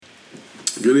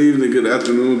Good evening, good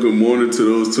afternoon, good morning to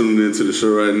those tuning in to the show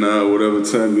right now. Whatever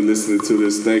time you're listening to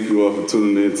this, thank you all for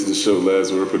tuning in to the show,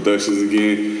 Last Word Productions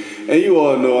again. And you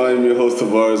all know I am your host,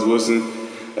 Tavares Wilson.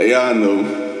 And y'all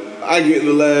know I get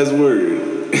the last word.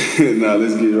 Now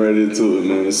let's get right into it,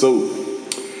 man. So,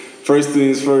 first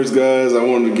things first, guys, I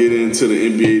wanted to get into the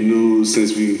NBA news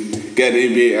since we got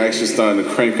the NBA action starting to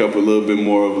crank up a little bit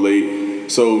more of late.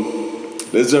 So,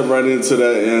 let's jump right into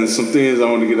that. And some things I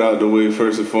want to get out of the way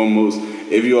first and foremost.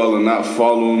 If you all are not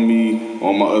following me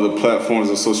on my other platforms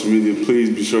on social media, please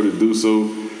be sure to do so.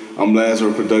 I'm Last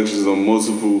Word Productions on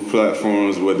multiple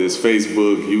platforms, whether it's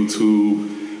Facebook,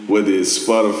 YouTube, whether it's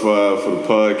Spotify for the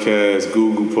podcast,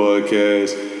 Google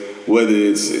Podcasts, whether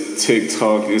it's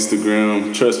TikTok,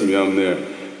 Instagram. Trust me, I'm there.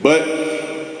 But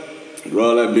with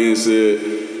all that being said,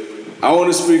 I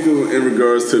want to speak in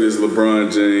regards to this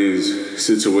LeBron James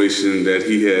situation that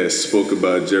he has spoke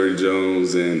about Jerry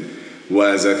Jones and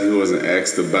why exactly he wasn't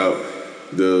asked about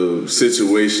the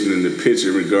situation in the pitch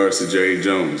in regards to Jerry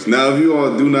Jones. Now, if you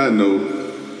all do not know,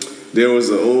 there was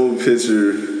an old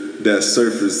picture that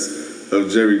surfaced of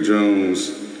Jerry Jones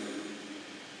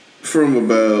from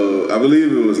about, I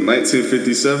believe it was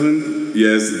 1957.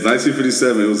 Yes,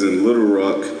 1957. It was in Little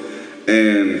Rock.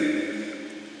 And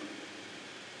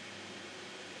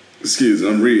excuse me,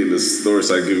 I'm reading the story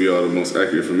so I give you all the most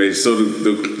accurate information. So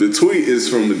the tweet is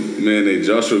from a man named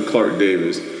Joshua Clark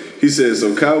Davis. He says,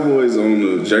 so Cowboys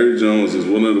owner Jerry Jones is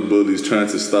one of the bullies trying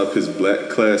to stop his black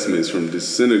classmates from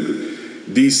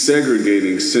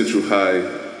desegregating Central High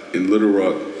in Little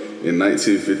Rock in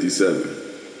 1957.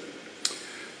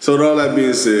 So with all that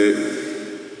being said,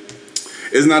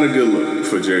 it's not a good look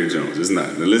for Jerry Jones. It's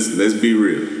not. Now let's be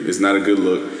real. It's not a good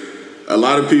look. A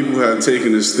lot of people have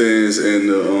taken a stance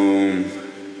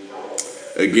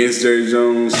against Jerry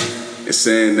Jones and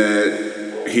saying that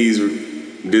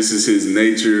this is his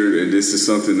nature and this is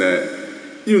something that,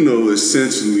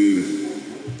 essentially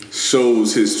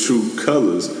shows his true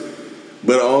colors,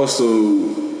 but also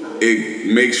it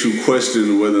makes you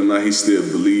question whether or not he still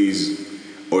believes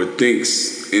or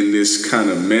thinks in this kind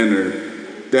of manner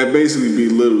that basically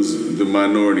belittles the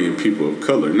minority and people of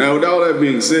color. Now, with all that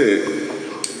being said,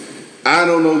 I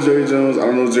don't know Jerry Jones. I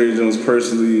don't know Jerry Jones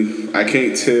personally. I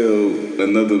can't tell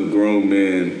another grown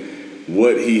man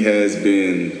what he has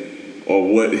been or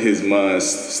what his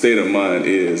state of mind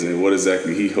is and what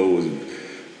exactly he holds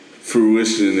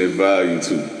fruition and value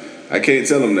to. I can't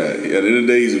tell him that. At the end of the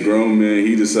day, he's a grown man.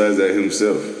 He decides that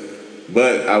himself.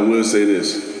 But I will say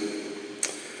this.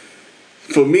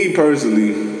 For me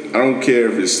personally, I don't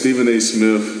care if it's Stephen A.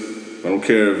 Smith. I don't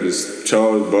care if it's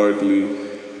Charles Barkley.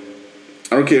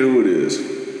 I don't care who it is.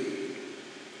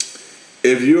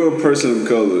 If you're a person of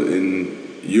color and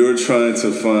you're trying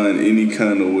to find any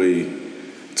kind of way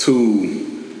to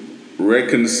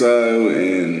reconcile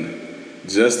and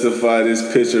justify this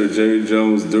picture of Jerry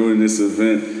Jones during this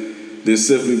event, then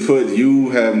simply put,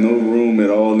 you have no room at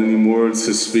all anymore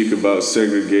to speak about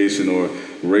segregation or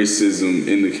racism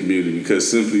in the community because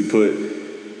simply put,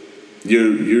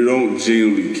 you don't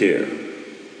genuinely care.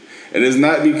 And it's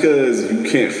not because you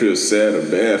can't feel sad or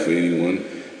bad for anyone,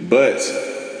 but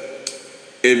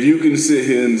if you can sit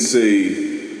here and say,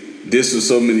 this was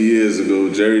so many years ago,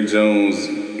 Jerry Jones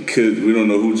we don't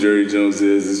know who Jerry Jones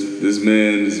is. This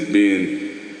man is being,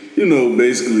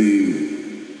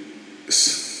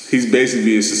 he's basically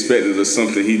being suspected of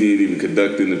something he didn't even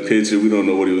conduct in the picture. We don't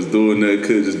know what he was doing there. It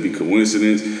could just be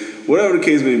coincidence. Whatever the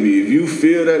case may be, if you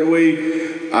feel that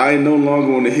way, I no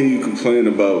longer want to hear you complain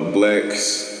about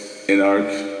blacks in our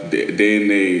day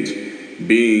and age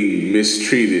being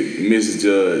mistreated,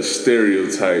 misjudged,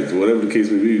 stereotyped, whatever the case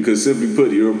may be, because simply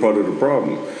put, you're a part of the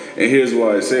problem. And here's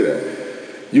why I say that.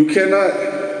 You cannot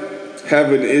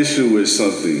have an issue with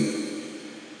something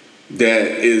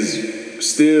that is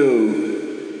still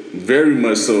very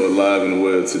much so alive and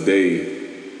well today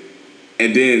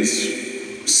and then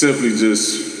simply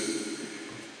just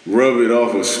rub it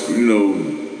off or,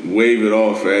 wave it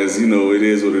off as, it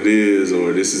is what it is,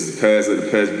 or this is the past, let the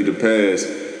past be the past,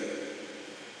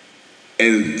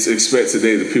 and expect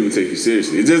today that people take you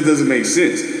seriously. It just doesn't make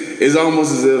sense. It's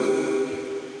almost as if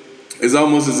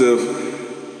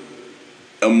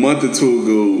a month or two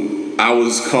ago, I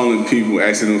was calling people,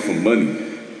 asking them for money,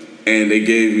 and they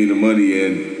gave me the money,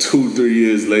 and 2-3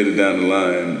 years later down the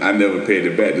line, I never paid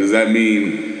it back. Does that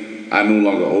mean I no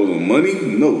longer owe them money?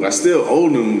 No, I still owe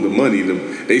them the money.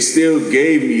 They still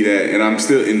gave me that, and I'm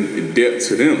still in debt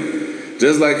to them.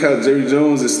 Just like how Jerry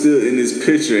Jones is still in this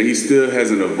picture, and he still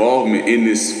has an involvement in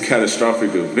this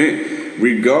catastrophic event,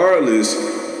 regardless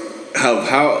of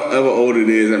however old it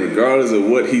is, and regardless of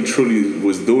what he truly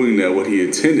was doing there, what he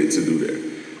intended to do there.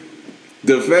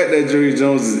 The fact that Jerry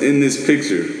Jones is in this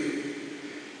picture,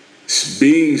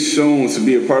 being shown to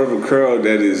be a part of a crowd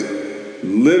that is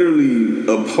literally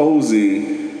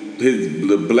opposing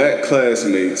the black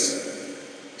classmates,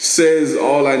 says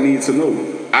all I need to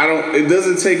know. It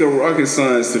doesn't take a rocket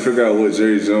science to figure out what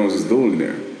Jerry Jones is doing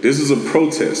there. This is a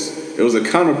protest. It was a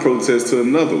counter protest to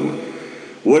another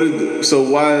one. So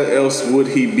why else would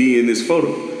he be in this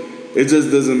photo? It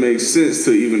just doesn't make sense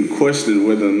to even question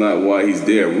whether or not why he's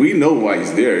there. We know why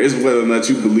he's there. It's whether or not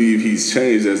you believe he's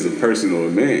changed as a person or a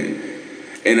man.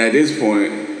 And at this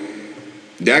point,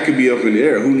 that could be up in the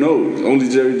air. Who knows? Only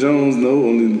Jerry Jones knows.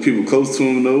 Only the people close to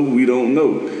him know. We don't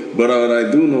know. But all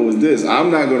I do know is this. I'm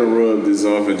not going to rub this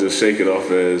off and just shake it off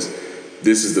as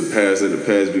this is the past, let the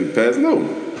past be the past. No.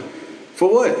 For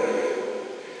what?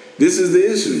 This is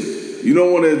the issue. You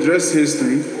don't want to address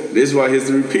history. This is why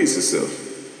history repeats itself.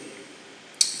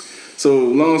 So,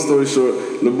 long story short,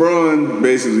 LeBron,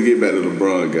 basically, get back to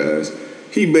LeBron, guys.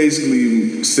 He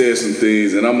basically said some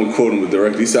things, and I'm going to quote him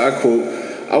directly. He said, I quote,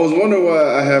 "I was wondering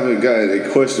why I haven't gotten a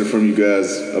question from you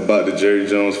guys about the Jerry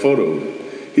Jones photo."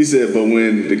 He said, "But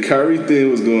when the Kyrie thing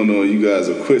was going on, you guys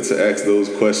are quick to ask those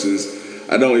questions.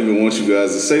 I don't even want you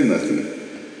guys to say nothing."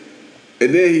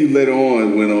 And then he later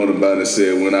on went on about it and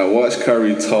said, "When I watch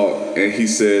Kyrie talk and he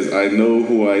says, I know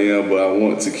who I am, but I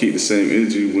want to keep the same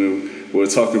energy when we're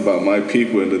talking about my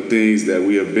people and the things that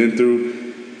we have been through."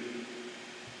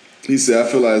 He said, "I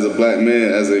feel like as a black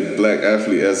man, as a black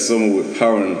athlete, as someone with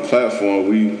power and a platform,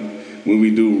 when we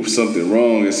do something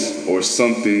wrong or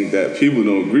something that people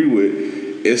don't agree with,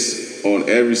 it's on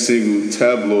every single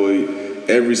tabloid,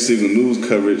 every single news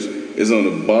coverage. It's on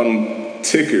the bottom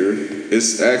ticker.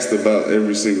 It's asked about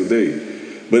every single day."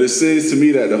 But it seems to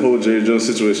me that the whole Jerry Jones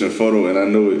situation photo, and I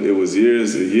know it was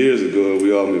years and years ago and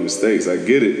we all made mistakes, I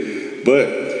get it, but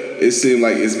it seemed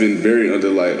like it's been buried under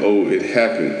like, oh, it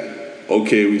happened.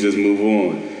 Okay, we just move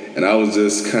on. And I was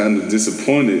just kind of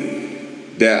disappointed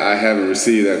that I haven't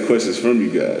received that questions from you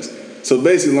guys. So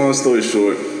basically, long story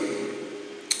short,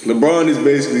 LeBron is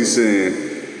basically saying,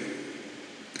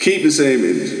 keep the same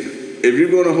energy. If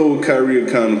you're going to hold Kyrie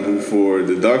accountable for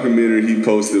the documentary he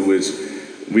posted, which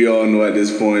we all know at this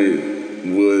point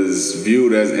was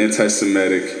viewed as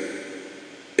anti-Semitic,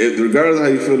 regardless of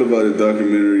how you feel about the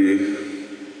documentary,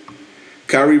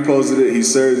 Kyrie posted it. He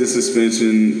served his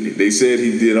suspension. They said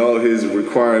he did all his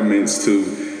requirements to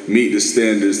meet the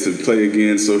standards to play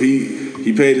again. So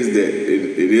he paid his debt.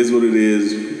 It is what it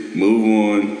is. Move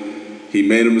on. He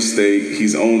made a mistake.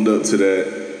 He's owned up to that.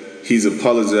 He's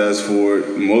apologized for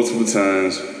it multiple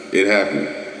times. It happened.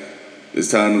 It's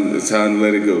time to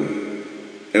let it go.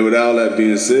 And with all that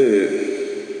being said,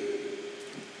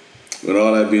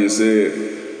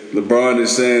 LeBron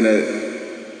is saying that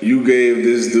you gave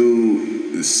this dude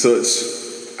such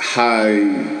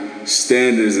high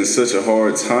standards and such a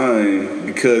hard time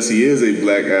because he is a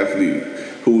black athlete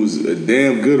who's a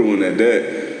damn good one at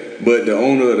that. But the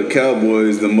owner of the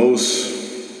Cowboys,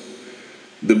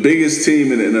 the biggest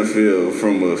team in the NFL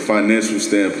from a financial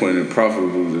standpoint and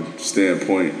profitable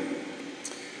standpoint,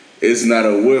 it's not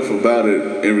a whiff about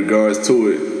it in regards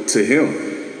to him.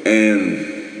 And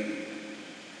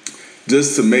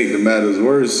just to make the matters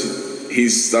worse,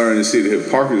 he's starting to see the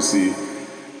hypocrisy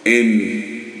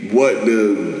in what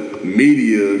the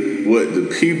media, what the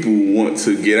people want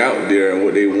to get out there and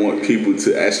what they want people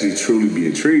to actually truly be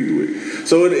intrigued with.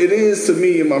 So it is, to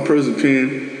me, in my personal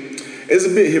opinion, it's a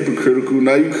bit hypocritical.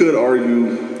 Now, you could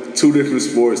argue two different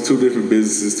sports, two different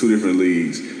businesses, two different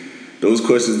leagues. Those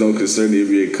questions don't concern the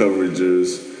NBA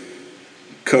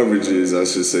coverages, I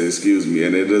should say, excuse me,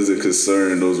 and it doesn't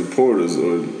concern those reporters,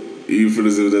 or even for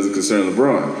this, it doesn't concern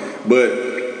LeBron. But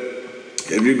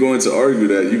if you're going to argue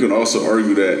that, you can also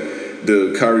argue that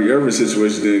the Kyrie Irving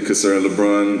situation didn't concern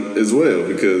LeBron as well,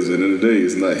 because at the end of the day,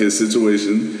 it's not his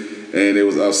situation, and it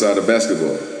was outside of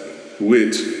basketball,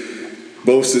 which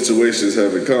both situations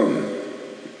have in common.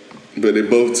 But they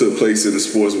both took place in the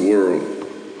sports world.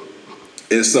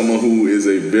 And someone who is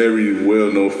a very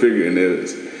well-known figure in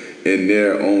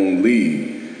their own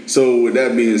league. So with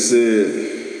that being said,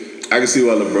 I can see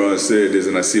why LeBron said this,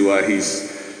 and I see why he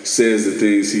says the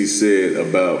things he said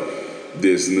about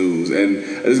this news. And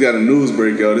I just got a news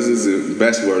breakout. This isn't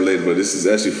basketball related, but this is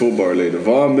actually football related.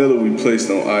 Von Miller will be placed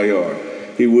on IR.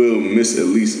 He will miss at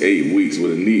least 8 weeks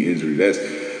with a knee injury. That's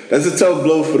a tough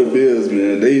blow for the Bills,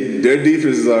 man. Their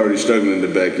defense is already struggling in the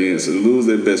back end, so to lose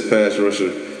their best pass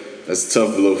rusher, that's a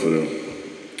tough blow for them.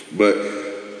 But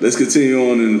let's continue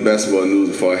on in the basketball news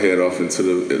before I head off into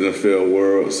the NFL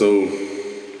world. So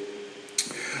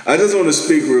I just want to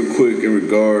speak real quick in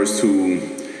regards to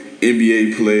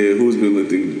NBA player who's been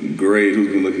looking great, who's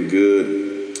been looking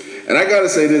good. And I gotta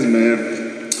say this,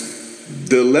 man.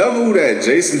 The level that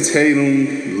Jason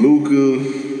Tatum, Luka,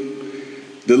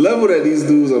 the level that these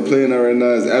dudes are playing at right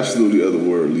now is absolutely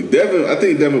otherworldly. I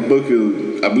think Devin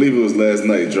Booker, I believe it was last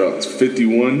night, dropped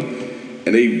 51,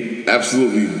 and they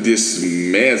absolutely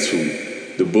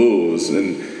dismantled the Bulls.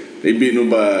 And they beat them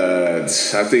by, I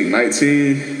think,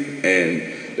 19, and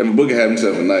Devin Booker had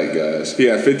himself a night, guys. He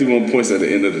had 51 points at the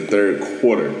end of the third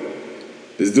quarter.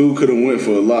 This dude could have went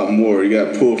for a lot more. He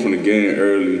got pulled from the game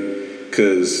early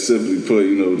because, simply put,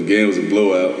 the game was a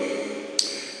blowout.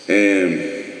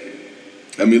 And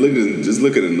I mean, look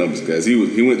at the numbers, guys. He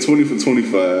went 20 for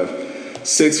 25,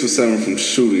 6 for 7 from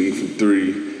shooting from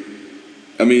 3.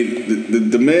 I mean,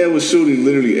 the man was shooting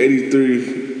literally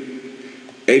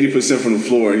 80% from the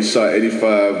floor. He shot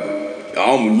 85,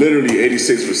 literally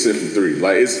 86% from 3.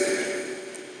 Like,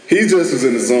 he just was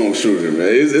in the zone shooting, man.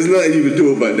 It's nothing you can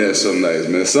do about that some nights,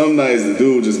 man. Some nights the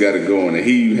dude just got it going, and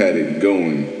he had it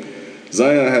going.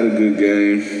 Zion had a good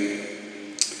game.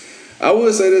 I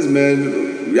would say this,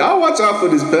 man. Y'all watch out for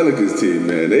this Pelicans team,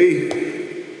 man. They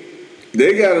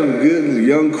got a good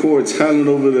young core talent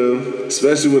over there,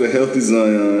 especially with a healthy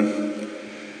Zion.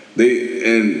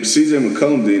 And CJ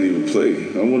McCollum didn't even play.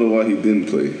 I wonder why he didn't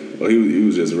play. Oh, he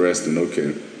was just resting.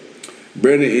 Okay.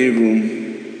 Brandon Ingram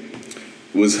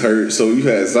was hurt, so you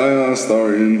had Zion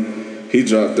starting. He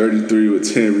dropped 33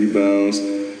 with 10 rebounds.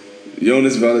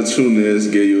 Jonas Valanciunas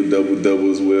gave you a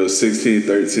double-double as well,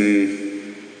 16-13.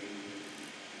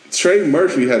 Trey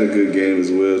Murphy had a good game as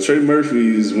well. Trey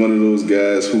Murphy is one of those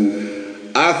guys who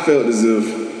I felt as if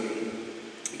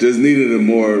just needed a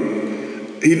more.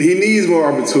 He needs more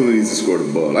opportunities to score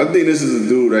the ball. I think this is a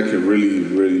dude that can really,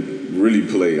 really, really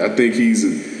play. I think he's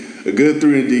a good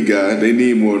 3-and-D guy. They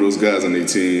need more of those guys on their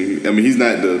team. I mean, he's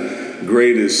not the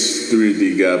greatest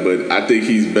 3-and-D guy, but I think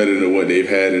he's better than what they've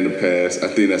had in the past. I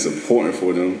think that's important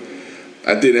for them.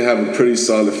 I think they have a pretty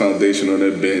solid foundation on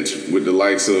their bench with the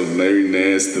likes of Larry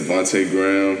Nance, Devontae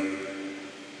Graham.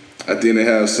 I think they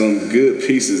have some good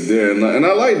pieces there. And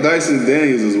I like Dyson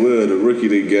Daniels as well, the rookie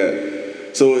they got.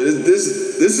 So this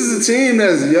is a team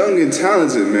that's young and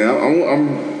talented,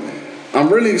 man. I'm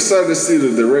really excited to see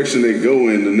the direction they go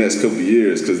in the next couple of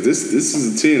years because this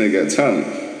is a team that got talent.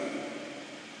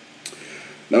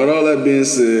 Now, with all that being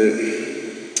said,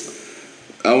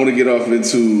 I want to get off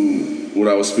into what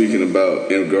I was speaking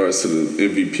about in regards to the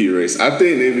MVP race. I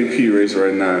think the MVP race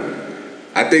right now,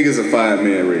 I think it's a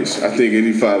 5-man race. I think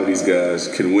any 5 of these guys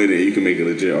can win it. You can make a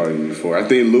legit argument for it. I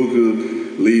think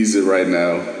Luka leads it right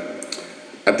now.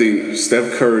 I think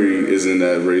Steph Curry is in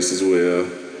that race as well.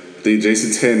 I think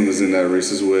Jason Tatum was in that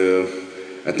race as well.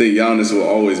 I think Giannis will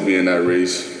always be in that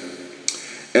race.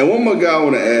 And one more guy I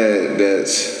want to add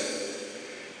that's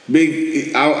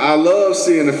big. I love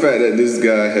seeing the fact that this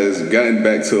guy has gotten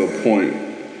back to a point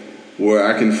where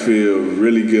I can feel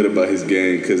really good about his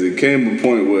game because it came to a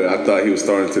point where I thought he was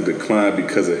starting to decline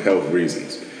because of health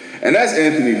reasons. And that's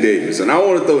Anthony Davis. And I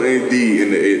want to throw AD in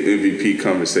the MVP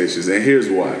conversations. And here's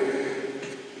why.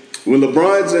 When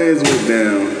LeBron James went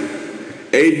down,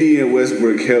 AD and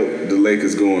Westbrook helped the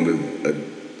Lakers go on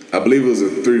I believe it was a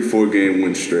 3-4 game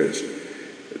win stretch.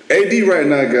 AD right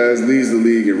now, guys, leads the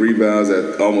league in rebounds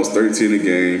at almost 13 a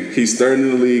game. He's third in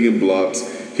the league in blocks.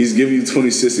 He's giving you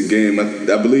 26 a game.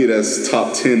 I believe that's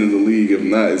top 10 in the league. If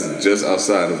not, it's just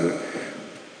outside of it.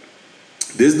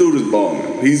 This dude is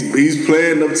balling. He's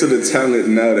playing up to the talent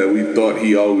now that we thought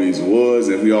he always was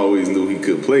and we always knew he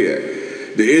could play at.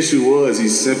 The issue was he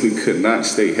simply could not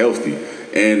stay healthy.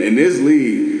 And in this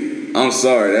league, I'm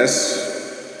sorry,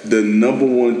 that's the number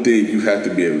one thing you have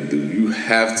to be able to do. You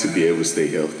have to be able to stay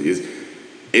healthy.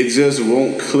 It just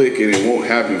won't click and it won't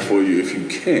happen for you if you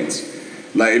can't.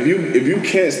 Like if you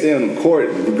can't stay on the court,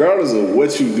 regardless of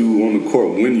what you do on the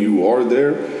court when you are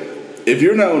there, if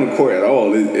you're not on the court at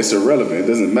all, it's irrelevant. It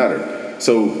doesn't matter.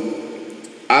 So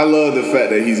I love the fact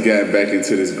that he's gotten back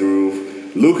into this groove.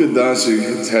 Luka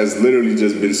Doncic has literally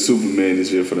just been Superman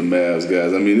this year for the Mavs,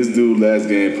 guys. I mean, this dude last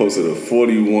game posted a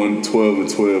 41, 12, and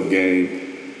 12 game.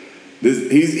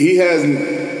 He has,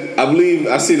 I believe,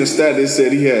 I seen a stat that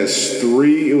said he has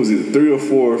 3 or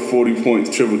 4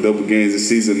 40-point triple-double games this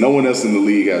season. No one else in the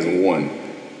league has one.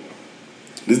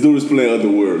 This dude is playing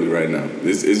otherworldly right now.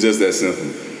 It's just that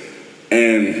simple.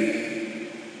 And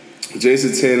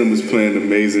Jason Tatum is playing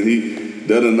amazing.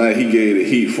 The other night he gave the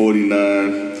Heat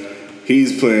 49.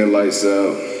 He's playing lights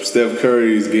out. Steph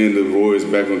Curry is getting the Warriors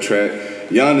back on track.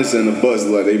 Giannis and the Bucks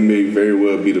look like they may very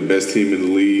well be the best team in the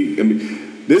league. I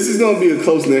mean, this is going to be a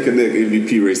close neck-and-neck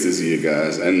MVP race this year,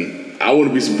 guys. And I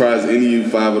wouldn't be surprised if any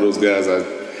 5 of those guys I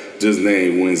just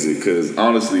named wins it. Because,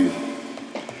 honestly,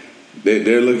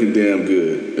 They're looking damn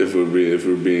good. If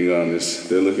we're being honest,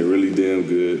 they're looking really damn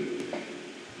good.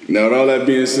 Now, with all that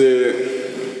being said,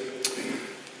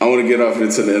 I want to get off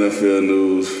into the NFL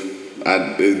news.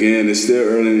 Again, it's still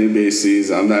early in the NBA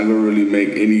season. I'm not going to really make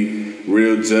any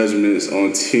real judgments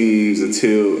on teams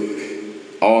until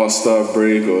All-Star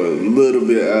break or a little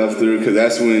bit after, because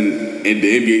that's when, in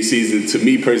the NBA season, to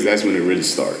me personally, that's when it really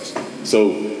starts.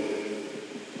 So,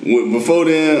 before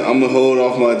then, I'm going to hold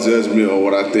off my judgment on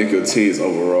what I think of teams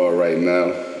overall right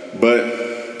now. But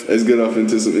let's get off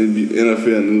into some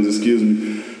NFL news,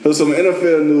 So some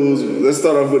NFL news, let's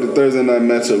start off with the Thursday night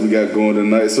matchup we got going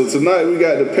tonight. So tonight we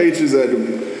got the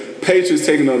Patriots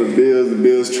taking on the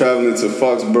Bills traveling to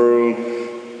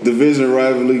Foxborough, division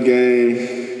rivalry game.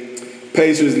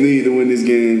 Patriots need to win this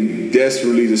game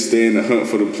desperately to stay in the hunt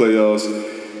for the playoffs.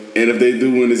 And if they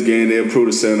do win this game, they improve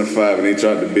to 7-5 and they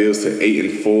drop the Bills to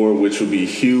 8-4, which would be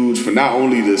huge for not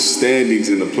only the standings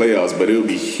in the playoffs, but it would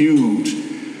be huge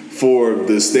for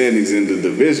the standings in the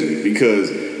division,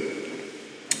 because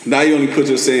now you only put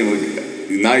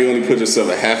yourself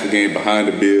a half a game behind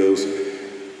the Bills.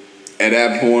 At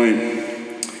that point,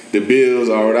 the Bills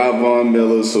are without Von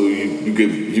Miller, so you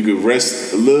could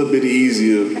rest a little bit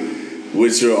easier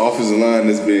with your offensive line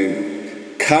that's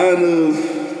been kind of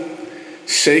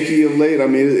shaky of late. I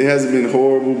mean, it hasn't been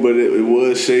horrible, but it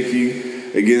was shaky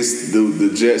against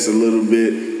the Jets a little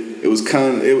bit. It was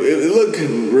it looked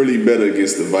really better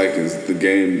against the Vikings, the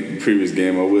previous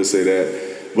game, I will say that.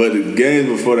 But the games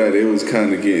before that, it was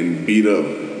kind of getting beat up.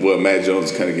 Well, Matt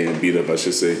Jones was kind of getting beat up, I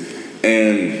should say.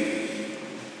 And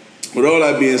with all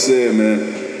that being said, man,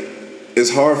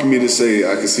 it's hard for me to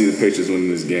say I can see the Patriots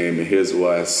winning this game, and here's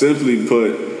why. Simply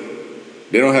put,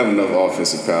 they don't have enough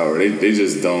offensive power. They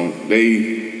just don't.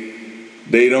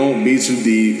 They don't beat you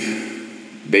deep.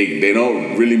 They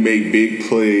don't really make big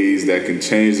plays that can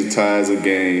change the tides of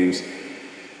games.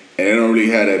 And they don't really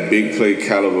have that big play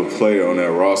caliber player on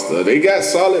their roster. They got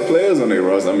solid players on their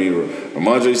roster. I mean,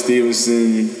 Ramondre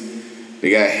Stevenson,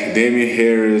 they got Damian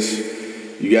Harris,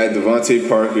 you got Devontae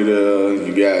Parker there,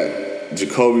 you got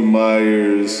Jacoby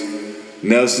Myers,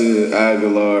 Nelson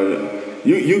Aguilar.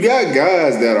 You got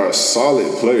guys that are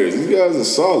solid players. These guys are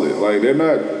solid. Like, they're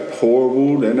not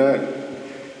horrible. They're not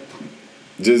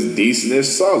just decent. They're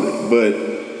solid. But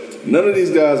none of these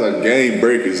guys are game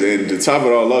breakers. And to top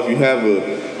it all off, you have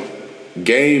a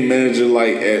game manager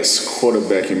like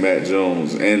ex-quarterback in Matt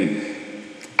Jones. And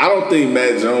I don't think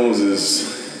Matt Jones is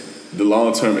the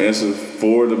long-term answer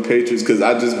for the Patriots, because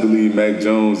I just believe Mac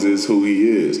Jones is who he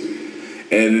is.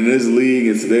 And in this league,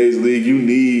 in today's league, you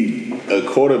need a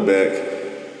quarterback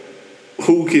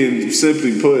who can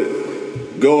simply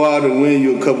go out and win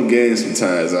you a couple games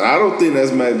sometimes. And I don't think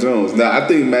that's Mac Jones. Now, I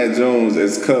think Mac Jones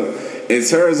has come. In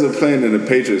terms of playing in the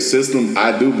Patriots system,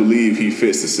 I do believe he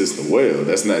fits the system well.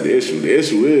 That's not the issue. The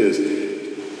issue is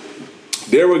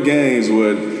there were games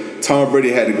where Tom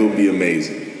Brady had to go be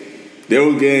amazing. There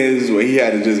were games where he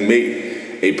had to just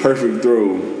make a perfect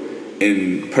throw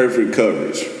in perfect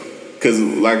coverage. Because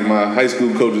like my high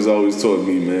school coaches always taught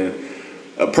me, man,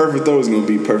 a perfect throw is going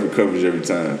to be perfect coverage every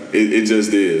time. It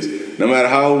just is. No matter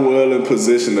how well in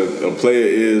position a player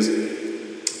is,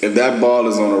 if that ball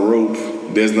is on a rope,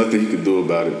 there's nothing he can do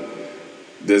about it.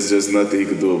 There's just nothing he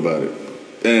can do about it.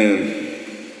 And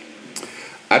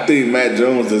I think Matt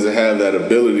Jones doesn't have that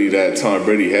ability that Tom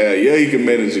Brady had. Yeah, he can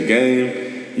manage a game.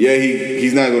 Yeah,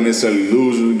 he's not going to necessarily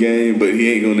lose the game, but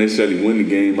he ain't going to necessarily win the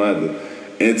game either.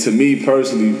 And to me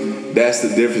personally, that's the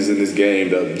difference in this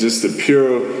game. Just the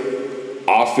pure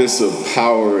offensive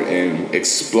power and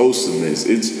explosiveness.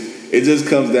 It just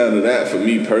comes down to that for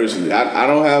me personally. I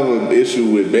don't have an issue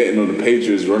with betting on the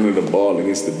Patriots running the ball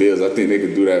against the Bills. I think they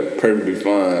could do that perfectly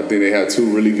fine. I think they have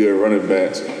two really good running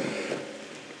backs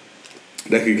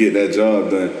that could get that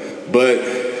job done. But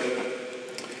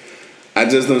I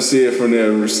just don't see it from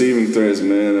their receiving threats,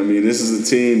 man. I mean, this is a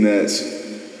team that's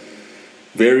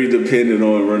very dependent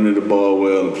on running the ball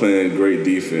well and playing great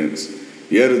defense.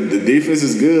 Yeah, the defense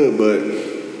is good, but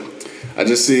I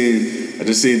just seen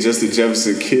Justin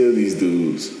Jefferson kill these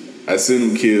dudes. I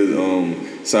seen him kill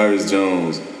Cyrus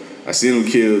Jones. I seen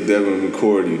him kill Devin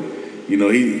McCourty. You know,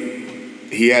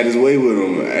 he had his way with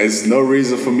him. There's no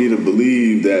reason for me to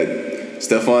believe that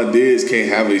Stephon Diggs can't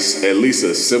have at least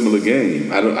a similar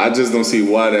game. I just don't see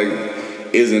why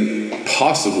that isn't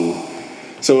possible.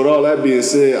 So with all that being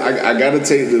said, I got to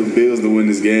take the Bills to win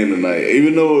this game tonight.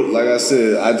 Even though, like I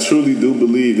said, I truly do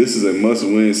believe this is a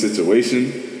must-win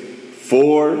situation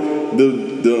for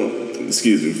the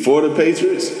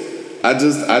Patriots. I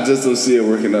just don't see it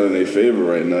working out in their favor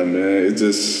right now, man. It's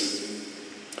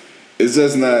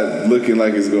just not looking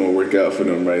like it's going to work out for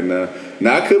them right now.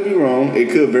 Now, I could be wrong.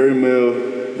 It could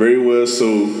very well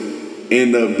so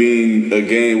end up being a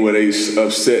game where they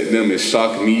upset them and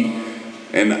shock me.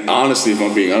 And honestly, if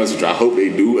I'm being honest with you, I hope they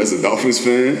do as a Dolphins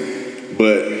fan.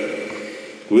 But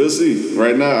we'll see.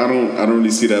 Right now, I don't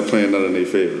really see that playing out in their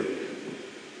favor.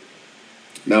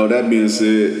 Now, with that being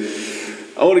said,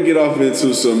 I want to get off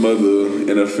into some other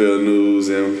NFL news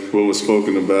and what was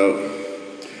spoken about.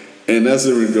 And that's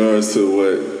in regards to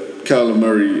what Kyler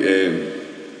Murray and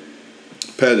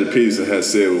Patrick Peterson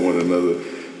has said with one another.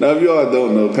 Now, if you all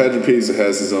don't know, Patrick Peterson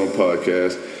has his own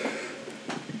podcast.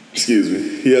 Excuse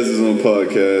me. He has his own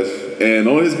podcast. And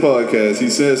on his podcast, he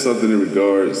said something in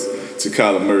regards to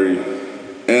Kyler Murray.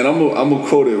 And I'm going to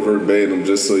quote it verbatim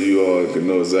just so you all can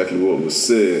know exactly what was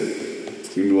said.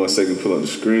 Give me 1 second to pull up the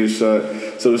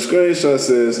screenshot. So the screenshot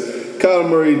says, Kyler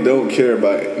Murray don't care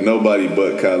about nobody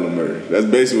but Kyler Murray. That's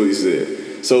basically what he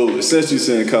said. So essentially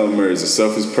saying Kyler Murray is a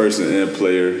selfish person and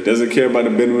player. Doesn't care about the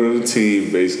benefit of the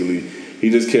team, basically. He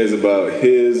just cares about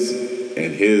his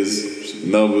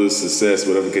numbers, success,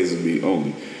 whatever the case would be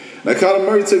only. Now Kyler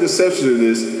Murray took exception to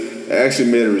this and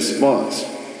actually made a response.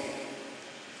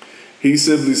 He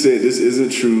simply said, this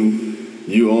isn't true.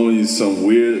 You own some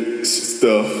weird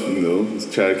stuff,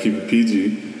 try to keep it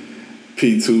PG.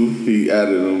 P2, he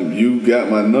added them. You got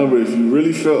my number. If you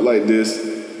really felt like this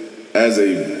as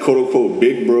a quote-unquote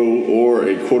big bro or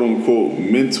a quote-unquote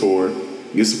mentor,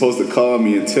 you're supposed to call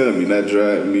me and tell me, not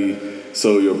drag me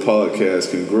so your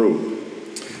podcast can grow.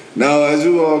 Now, as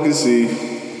you all can see,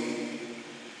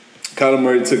 Kyler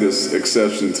Murray took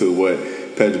exception to what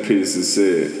Patrick Peterson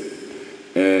said.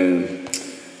 And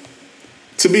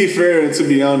to be fair and to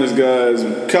be honest, guys,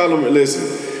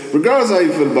 listen, regardless of how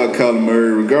you feel about Kyler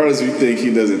Murray, regardless if you think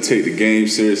he doesn't take the game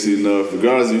seriously enough,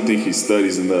 regardless if you think he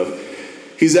studies enough,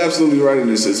 he's absolutely right in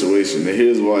this situation. And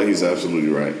here's why he's absolutely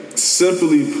right.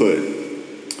 Simply put,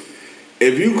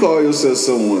 if you call yourself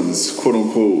someone's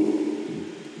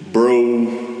quote-unquote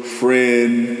bro,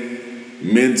 friend,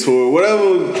 mentor,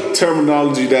 whatever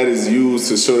terminology that is used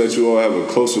to show that you all have a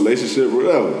close relationship,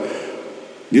 whatever,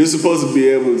 you're supposed to be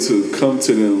able to come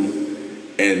to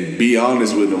them and be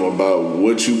honest with them about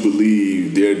what you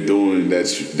believe they're doing that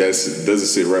doesn't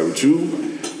sit right with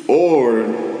you, or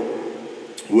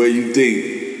where you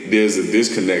think there's a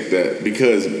disconnect at.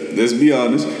 Because let's be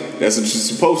honest, that's what you're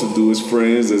supposed to do as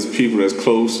friends, as people that's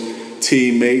close,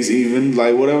 teammates, even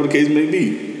like whatever the case may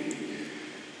be.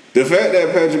 The fact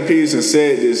that Patrick Peterson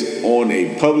said this on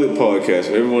a public podcast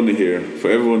for everyone to hear,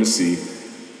 for everyone to see,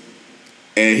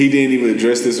 and he didn't even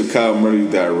address this with Kyler Murray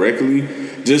directly,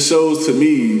 just shows to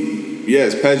me,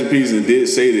 yes, Patrick Peterson did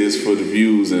say this for the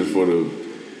views and for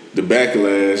the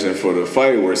backlash and for the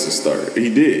fireworks to start.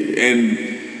 He did.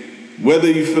 And whether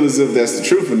you feel as if that's the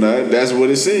truth or not, that's what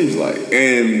it seems like.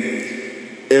 And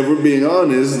if we're being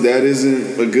honest, that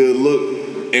isn't a good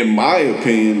look, in my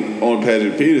opinion, on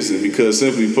Patrick Peterson, because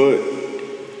simply put,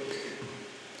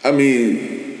 I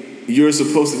mean, you're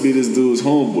supposed to be this dude's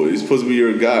homeboy. You're supposed to be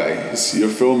your guy. Your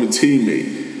former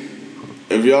teammate.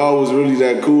 If y'all was really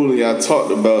that cool and y'all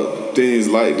talked about things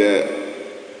like that,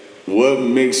 what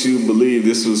makes you believe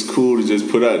this was cool to just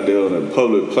put out there on a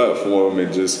public platform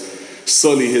and just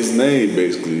sully his name,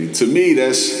 basically? To me,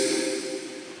 it's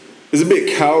a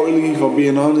bit cowardly, if I'm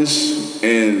being honest.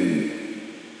 And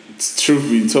truth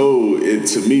be told,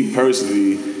 to me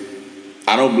personally,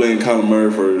 I don't blame Kyler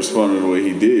Murray for responding the way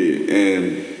he did.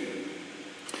 And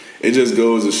it just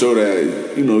goes to show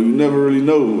that, you never really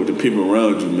know with the people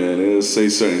around you, man. They'll say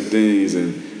certain things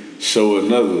and show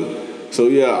another. So,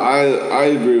 yeah, I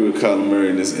agree with Kyler Murray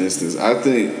in this instance. I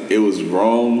think it was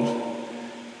wrong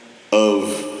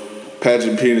of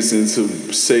Patrick Peterson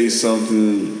to say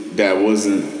something that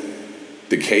wasn't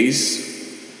the case,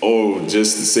 or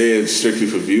just to say it strictly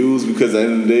for views, because at the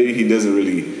end of the day, he doesn't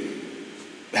really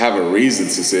have a reason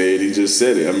to say it. He just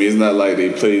said it. I mean, it's not like they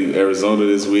played Arizona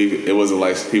this week. It wasn't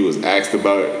like he was asked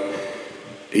about it.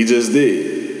 He just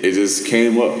did. It just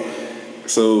came up.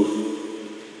 So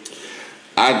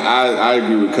I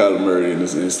agree with Kyler Murray in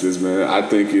this instance, man. I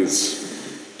think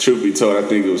truth be told, I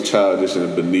think it was childish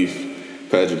and beneath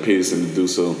Patrick Peterson to do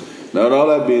so. Now, with all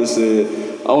that being said,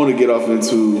 I want to get off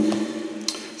into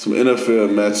some NFL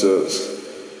matchups.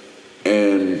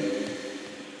 And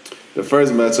the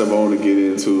first matchup I want to get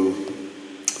into,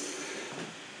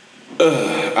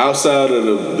 outside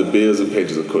of the Bills and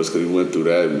Patriots, of course, because we went through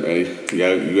that. And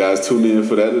you guys tune in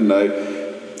for that tonight.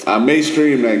 I may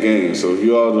stream that game, so if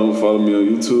you all don't follow me on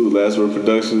YouTube, Last Word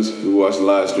Productions, we watch the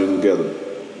live stream together.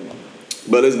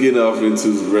 But let's get off into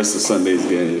the rest of Sunday's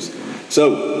games.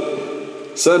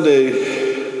 So,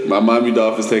 Sunday, my Miami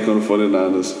Dolphins take on the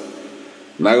 49ers.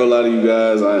 Not gonna lie to you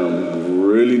guys, I am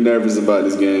really nervous about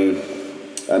this game.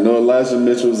 I know Elijah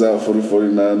Mitchell's out for the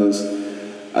 49ers.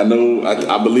 I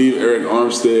believe Eric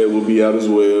Armstead will be out as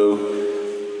well.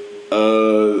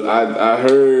 I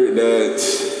heard that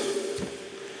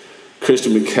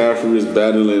Christian McCaffrey is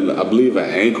battling, I believe, an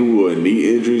ankle or a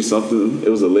knee injury, something. It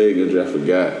was a leg injury, I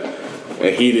forgot.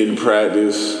 And he didn't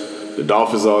practice. The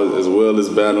Dolphins are as well as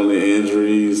battling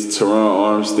injuries.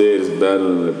 Teron Armstead is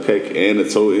battling a pec and a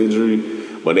toe injury,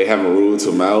 but they haven't ruled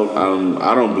him out.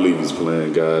 I don't believe he's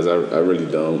playing, guys. I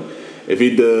really don't. If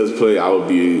he does play, I would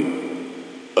be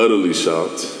utterly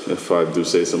shocked, if I do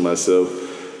say so myself.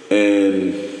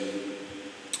 And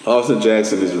Austin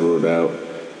Jackson is ruled out.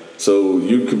 So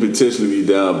you could potentially be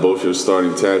down both your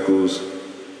starting tackles.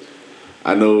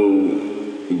 I know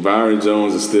Byron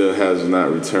Jones still has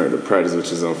not returned to practice,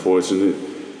 which is unfortunate.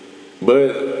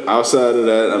 But outside of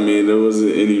that, I mean, there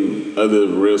wasn't any other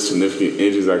real significant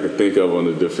injuries I could think of on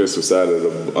the defensive side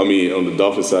of on the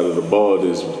Dolphins side of the ball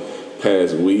this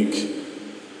past week.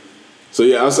 So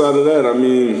yeah, outside of that, I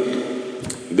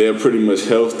mean, they're pretty much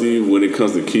healthy when it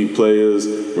comes to key players.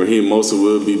 Raheem Mostert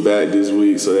will be back this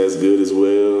week, so that's good as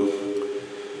well.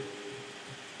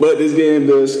 But this game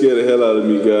does scare the hell out of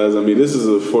me, guys. I mean, this is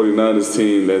a 49ers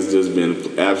team that's just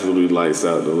been absolutely lights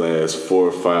out the last 4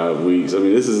 or 5 weeks. I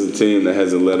mean, this is a team that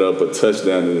hasn't let up a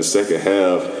touchdown in the second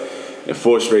half in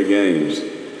 4 straight games.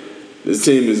 This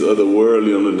team is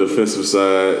otherworldly on the defensive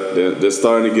side. They're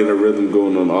starting to get a rhythm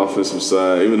going on the offensive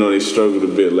side, even though they struggled a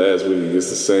bit last week against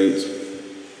the Saints.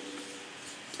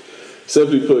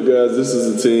 Simply put, guys, this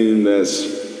is a team that's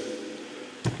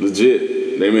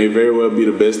legit. They may very well be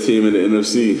the best team in the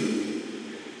NFC.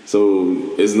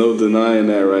 So there's no denying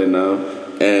that right now.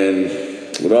 And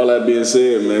with all that being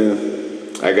said,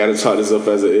 man, I got to chalk this up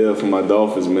as an L for my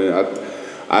Dolphins, man.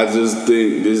 I just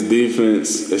think this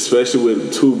defense, especially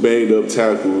with 2 banged-up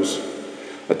tackles,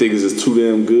 I think it's just too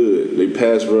damn good. They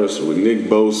pass rush with Nick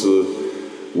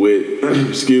Bosa, with,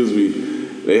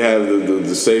 they have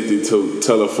the safety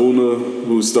Telefuna,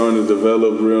 who's starting to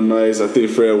develop real nice. I think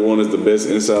Fred Warner is the best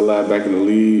inside linebacker in the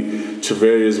league.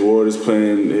 Travarius Ward is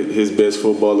playing his best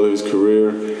football of his career.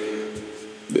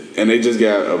 And they just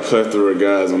got a plethora of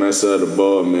guys on that side of the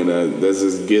ball, man, that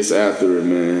just gets after it,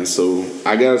 man. So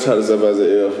I got to try this up as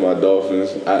an L for my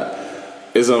Dolphins.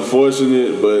 It's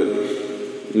unfortunate,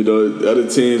 but, you know, the other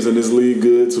teams in this league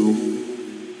good,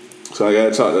 too. So I got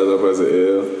to chalk that up as an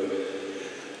L.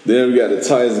 Then we got the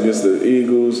Titans against the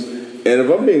Eagles. And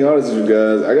if I'm being honest with you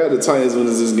guys, I got the Titans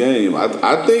winning this game.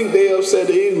 I think they upset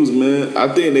the Eagles, man. I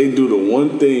think they do the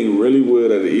one thing really well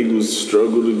that the Eagles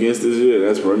struggled against this year, and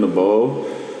that's run the ball.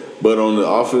 But on the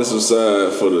offensive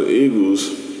side for the Eagles,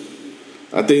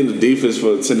 I think the defense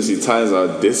for the Tennessee Titans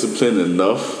are disciplined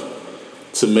enough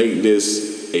to make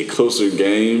this a closer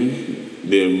game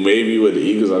than maybe what the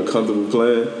Eagles are comfortable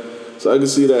playing. So I can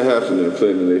see that happening and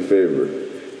playing in their favor.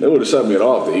 They would have shut me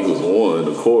off if the Eagles won,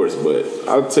 of course, but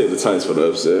I'll take the Titans for the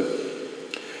upset.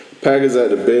 Packers at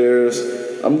the Bears.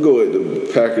 I'm going with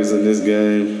the Packers in this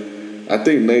game. I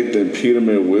think Nathan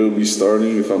Peterman will be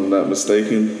starting, if I'm not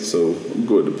mistaken, so I'm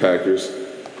going with the Packers.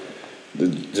 The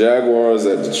Jaguars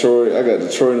at Detroit. I got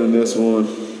Detroit in this one.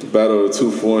 Battle of 2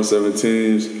 4-7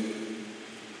 teams.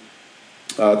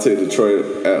 I'll take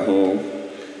Detroit at home.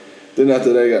 Then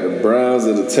after that, I got the Browns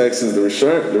and the Texans. The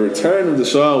return of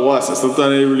Deshaun Watson, something I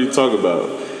didn't really talk about.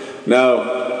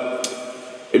 Now,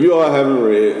 if you all haven't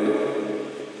read,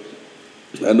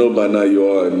 I know by now you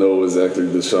all know exactly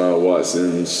Deshaun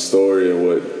Watson's story and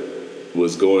what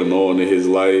was going on in his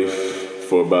life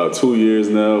for about 2 years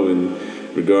now in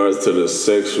regards to the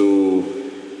sexual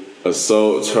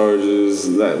assault charges,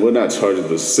 not charges,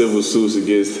 but civil suits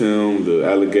against him, the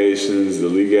allegations, the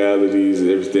legalities, and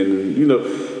everything. You know,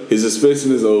 his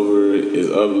suspension is over, is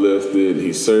uplifted.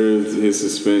 He served his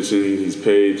suspension. He's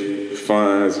paid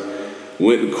fines,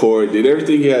 went to court, did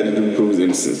everything he had to do to prove his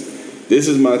innocence. This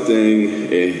is my thing,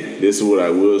 and this is what I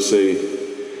will say.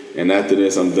 And after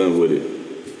this, I'm done with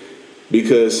it.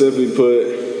 Because simply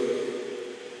put,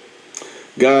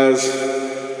 guys,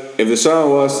 if Deshaun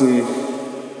Watson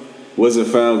wasn't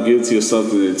found guilty of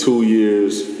something in 2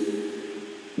 years,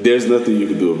 there's nothing you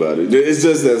can do about it. It's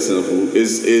just that simple.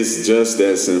 It's just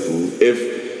that simple.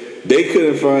 If they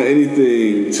couldn't find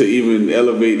anything to even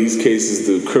elevate these cases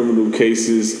to criminal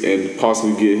cases and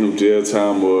possibly get him jail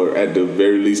time or at the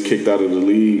very least kicked out of the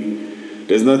league,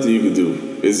 there's nothing you can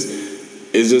do.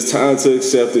 It's just time to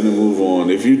accept it and move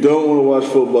on. If you don't want to watch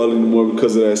football anymore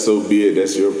because of that, so be it.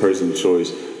 That's your personal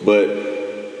choice. But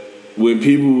when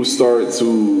people start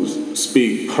to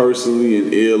speak personally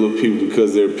and ill of people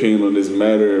because their opinion on this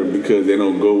matter, because they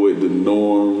don't go with the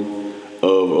norm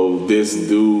of this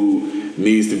dude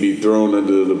needs to be thrown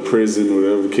under the prison,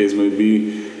 whatever the case may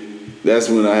be, that's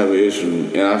when I have an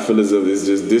issue. And I feel as if it's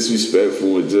just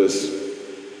disrespectful and just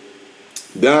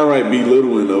downright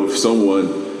belittling of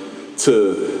someone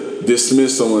to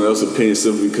dismiss someone else's opinion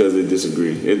simply because they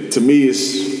disagree. To me,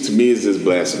 it's just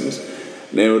blasphemous.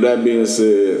 Now, with that being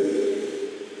said,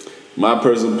 my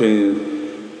personal opinion,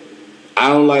 I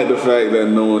don't like the fact that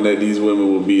knowing that these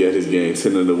women will be at his game,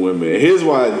 10 of the women. And here's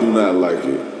why I do not like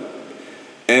it.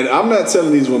 And I'm not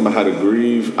telling these women how to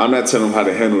grieve. I'm not telling them how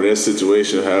to handle their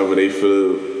situation, however they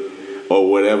feel, or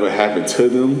whatever happened to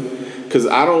them. Because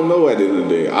I don't know at the end of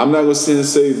the day. I'm not going to sit and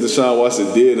say Deshaun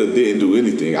Watson did or didn't do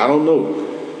anything. I don't know.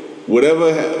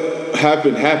 Whatever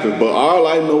happened, happened. But all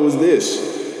I know is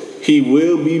this. He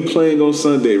will be playing on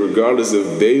Sunday regardless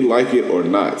if they like it or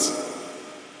not.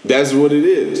 That's what it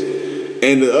is.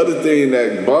 And the other thing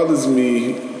that bothers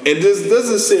me, and this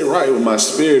doesn't sit right with my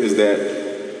spirit, is that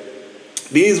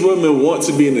these women want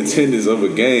to be in attendance of a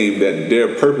game that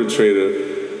their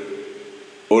perpetrator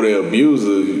or their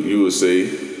abuser, you would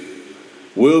say,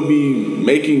 will be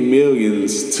making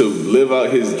millions to live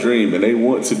out his dream, and they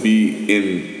want to be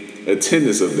in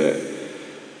attendance of that.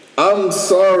 I'm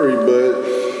sorry,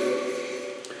 but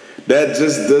that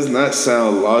just does not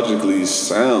sound logically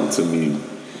sound to me.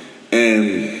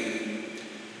 And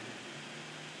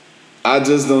I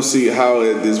just don't see how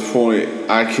at this point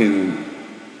I can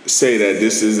say that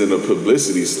this isn't a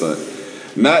publicity stunt.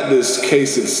 Not this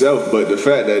case itself, but the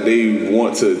fact that they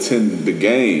want to attend the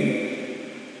game.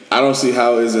 I don't see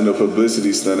how it isn't a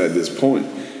publicity stunt at this point.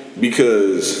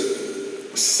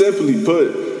 Because, simply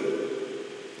put,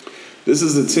 this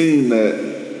is a team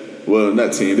that, well,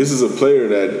 not team, this is a player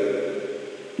that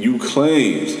you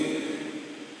claimed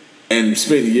and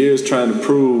spent years trying to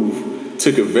prove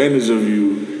took advantage of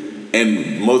you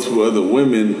and multiple other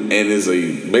women and is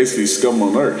a basically scum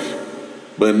on earth.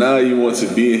 But now you want to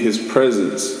be in his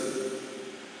presence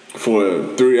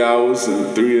for 3 hours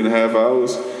and 3.5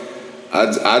 hours.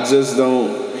 I just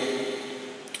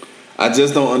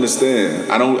don't understand.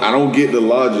 I don't get the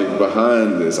logic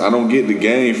behind this. I don't get the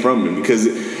game from it because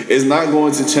it's not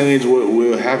going to change what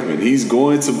will happen. He's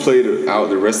going to play out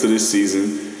the rest of this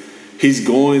season. He's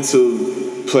going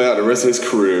to play out the rest of his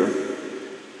career.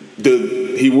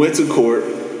 He went to court.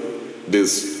 The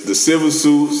civil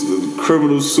suits, the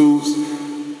criminal suits,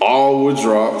 all were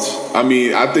dropped. I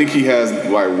mean, I think he has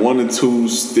like 1 or 2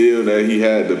 still that he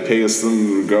had to pay us some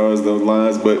in regards to those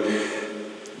lines. But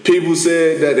people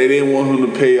said that they didn't want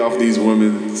him to pay off these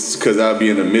women because that would be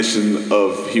an admission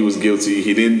of he was guilty.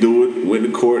 He didn't do it. Went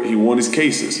to court. He won his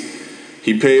cases.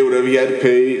 He paid whatever he had to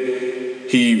pay.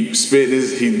 He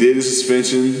did his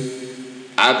suspension.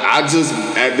 I just,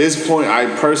 at this point, I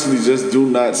personally just do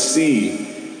not see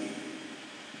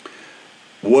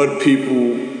what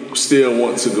people still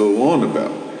want to go on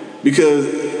about. Because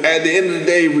at the end of the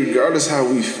day, regardless how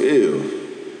we feel,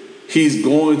 he's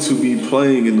going to be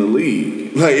playing in the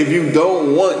league. Like, if you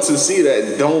don't want to see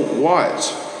that, don't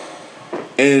watch.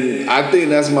 And I think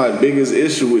that's my biggest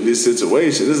issue with this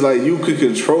situation. It's like you could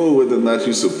control whether or not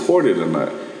you support it or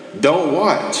not. Don't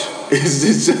watch. It's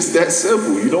just that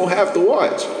simple. You don't have to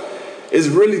watch. It's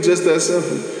really just that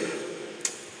simple.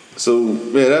 So,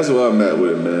 man, that's where I'm at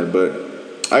with it, man. But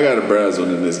I got the Browns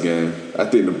winning this game. I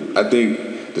think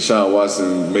Deshaun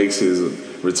Watson makes his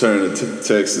return to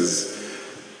Texas,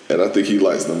 and I think he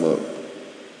lights them up.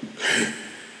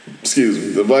 Excuse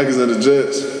me. The Vikings and the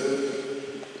Jets.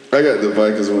 I got the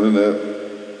Vikings winning that.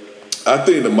 I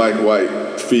think the Mike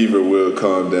White fever will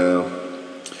calm down.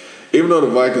 Even though the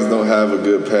Vikings don't have a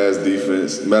good pass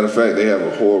defense, matter of fact, they have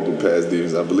a horrible pass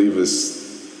defense. I believe it's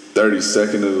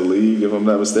 32nd in the league, if I'm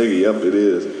not mistaken. Yep, it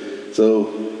is.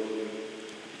 So,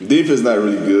 defense not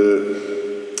really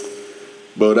good.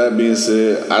 But that being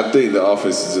said, I think the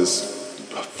offense is just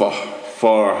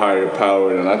far higher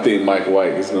powered, and I think Mike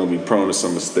White is going to be prone to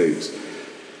some mistakes.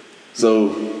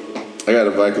 So, I got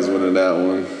the Vikings winning that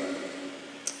one.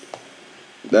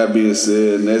 That being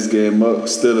said, next game up,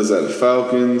 Steelers at the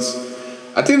Falcons.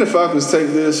 I think the Falcons take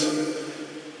this.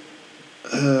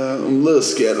 I'm a little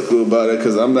skeptical about it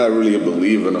because I'm not really a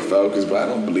believer in the Falcons, but I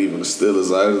don't believe in the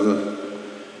Steelers either.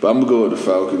 But I'm going to go with the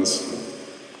Falcons.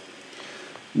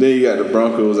 Then you got the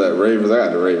Broncos at Ravens. I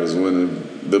got the Ravens winning.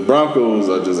 The Broncos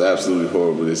are just absolutely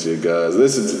horrible this year, guys.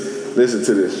 Listen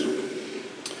to this.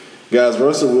 Guys,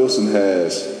 Russell Wilson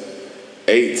has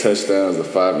 8 touchdowns and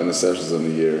 5 interceptions in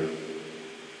the year.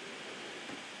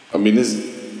 I mean, this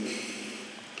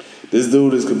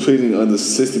dude is completing under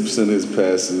 60% of his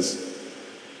passes.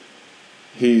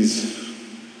 He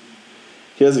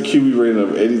has a QB rating of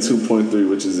 82.3,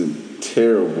 which isn't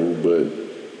terrible, but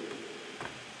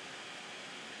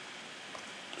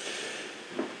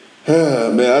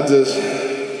Man, I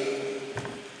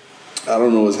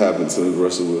don't know what's happened to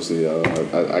Russell Wilson, y'all.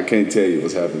 I can't tell you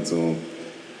what's happened to him.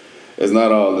 It's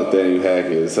not all Nathaniel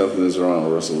Hackett. Something is wrong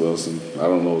with Russell Wilson. I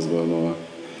don't know what's going on.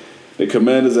 The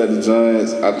Commanders at the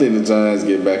Giants. I think the Giants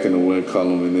get back in the win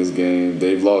column in this game.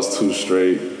 They've lost 2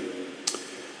 straight.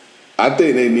 I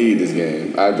think they need this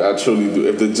game. I truly do.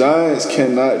 If the Giants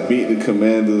cannot beat the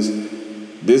Commanders,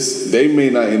 they may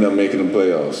not end up making the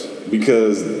playoffs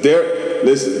because their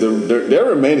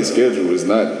remaining schedule is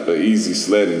not an easy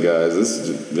sledding, guys.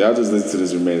 Y'all just listen to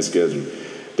this remaining schedule.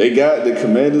 They got the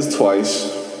Commanders twice.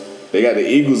 They got the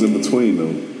Eagles in between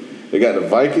them. They got the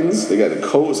Vikings, they got the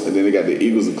Colts, and then they got the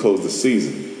Eagles to close the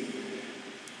season.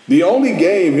 The only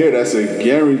game here that's a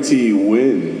guaranteed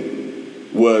win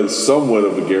was somewhat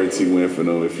of a guaranteed win for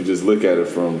them if you just look at it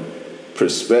from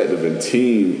perspective and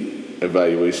team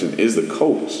evaluation is the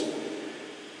Colts.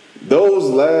 Those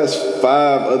last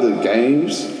 5 other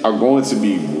games are going to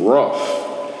be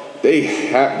rough. They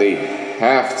have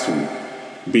to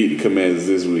beat the Commanders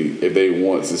this week if they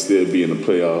want to still be in the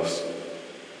playoffs.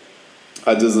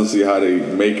 I just don't see how they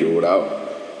make it without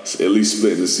at least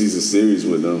splitting the season series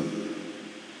with them.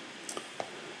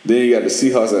 Then you got the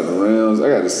Seahawks at the Rams. I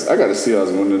got the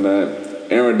Seahawks winning that.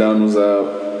 Aaron Donald's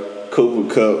out.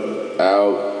 Cooper Kupp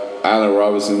out. Allen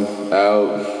Robinson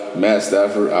out. Matt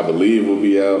Stafford, I believe, will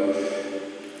be out.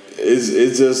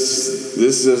 This just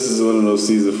is one of those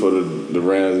seasons for the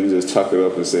Rams. We just chalk it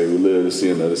up and say we live to see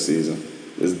another season.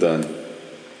 It's done.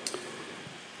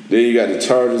 Then you got the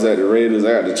Chargers at the Raiders.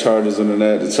 I got the Chargers winning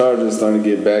that. The Chargers starting to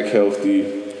get back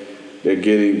healthy. They're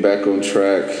getting back on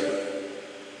track.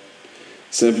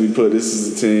 Simply put, this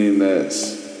is a team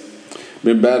that's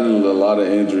been battling a lot of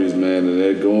injuries, man, and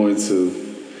they're going to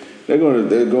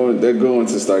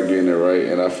start getting it right.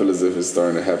 And I feel as if it's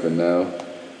starting to happen now.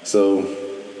 So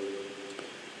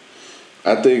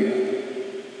I think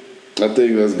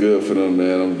that's good for them,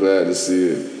 man. I'm glad to see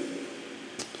it.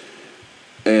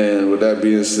 And with that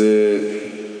being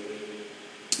said,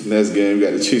 next game, we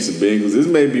got the Chiefs and Bengals. This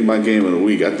may be my game of the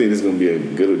week. I think this is going to be a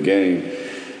good game.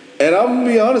 And I'm going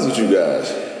to be honest with you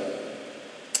guys.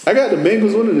 I got the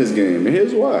Bengals winning this game, and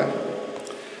here's why.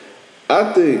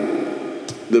 I think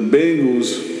the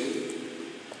Bengals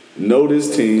know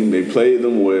this team. They played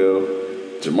them well.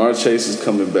 Jamar Chase is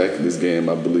coming back in this game,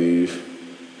 I believe.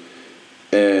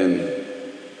 And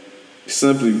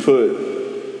simply put,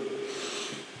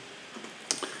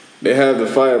 they have the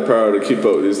firepower to keep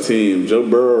up with this team. Joe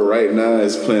Burrow right now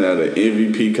is playing at an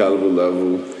MVP caliber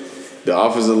level. The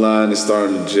offensive line is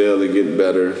starting to gel and get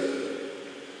better.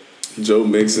 Joe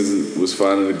Mixon was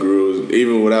finding the grooves.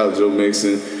 Even without Joe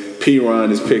Mixon, P. Ryan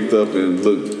has picked up and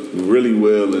looked really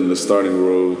well in the starting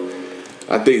role.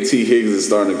 I think T. Higgins is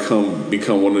starting to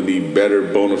become one of the better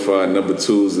bona fide number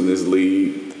 2s in this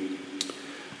league.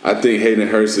 I think Hayden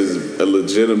Hurst is a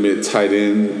legitimate tight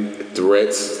end threat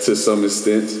to some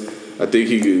extent. I think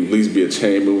he could at least be a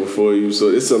chain mover for you. So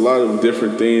it's a lot of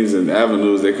different things and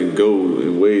avenues that can go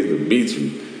in ways to beat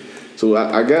you. So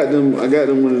I got them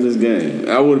winning this game.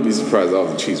 I wouldn't be surprised if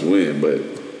the Chiefs win, but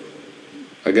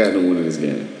I got them winning this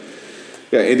game.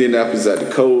 Got Indianapolis at the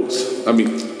Colts.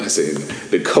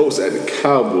 The Colts at the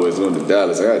Cowboys going to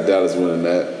Dallas. I got Dallas winning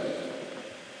that.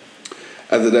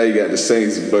 After that, you got the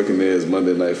Saints and Buccaneers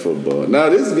Monday Night Football. Now,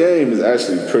 this game is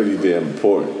actually pretty damn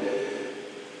important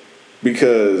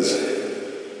because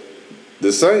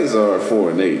the Saints are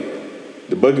 4-8.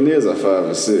 The Buccaneers are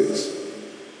 5-6.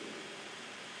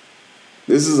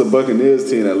 This is a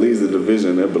Buccaneers team that leads the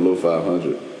division. They're below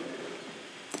 500.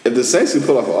 If the Saints can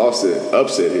pull off an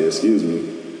upset here,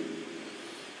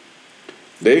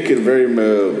 they could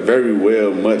very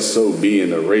well much so be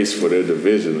in a race for their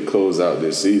division to close out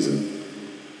this season.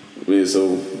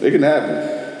 So it can happen.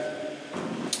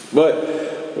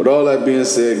 But with all that being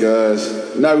said,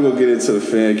 guys, now we're going to get into the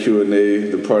fan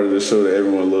Q&A, the part of the show that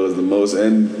everyone loves the most.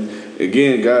 And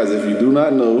again, guys, if you do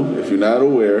not know, if you're not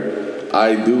aware,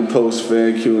 I do post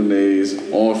fan Q&As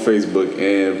on Facebook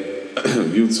and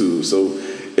YouTube. So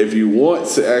if you want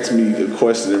to ask me a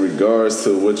question in regards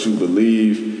to what you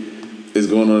believe is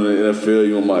going on in the NFL,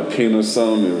 you want my opinion on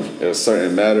something, a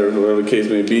certain matter, whatever the case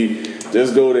may be,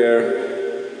 just go there.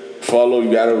 Follow,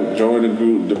 you gotta join the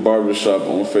group, The Barbershop,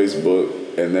 on Facebook,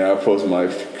 and then I post my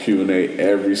Q&A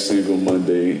every single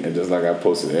Monday, and just like I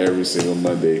posted every single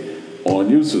Monday on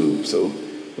YouTube. So,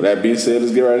 with that being said,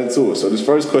 let's get right into it. So, this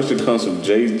first question comes from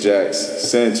J. Jax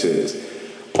Sanchez.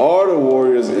 Are the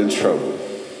Warriors in trouble?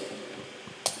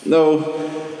 No,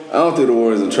 I don't think the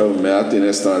Warriors are in trouble, man. I think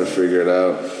they're starting to figure it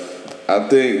out. I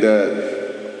think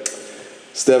that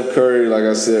Steph Curry, like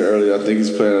I said earlier, I think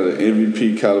he's playing at an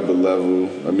MVP caliber level.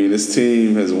 I mean, this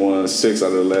team has won 6 out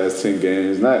of the last 10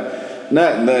 games. Not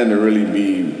nothing to really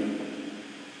be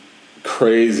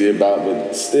crazy about,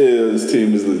 but still, this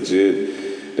team is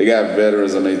legit. They got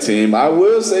veterans on their team. I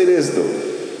will say this, though.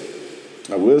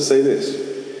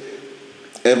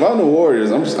 If I'm the Warriors,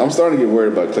 I'm starting to get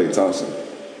worried about Klay Thompson.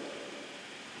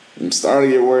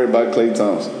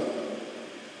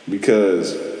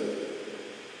 Because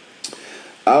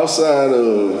outside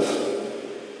of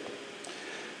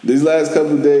these last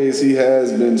couple of days, he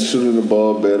has been shooting the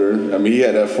ball better. I mean, he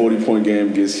had that 40-point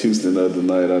game against Houston the other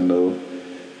night, I know.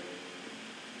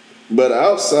 But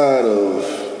outside of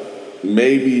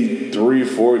maybe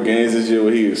 3-4 games this year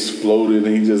where he exploded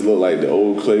and he just looked like the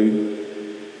old Klay,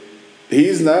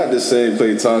 he's not the same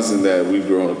Klay Thompson that we've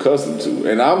grown accustomed to.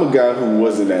 And I'm a guy who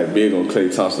wasn't that big on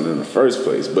Klay Thompson in the first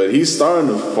place, but he's starting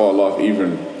to fall off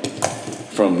even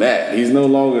from that. He's no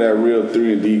longer that real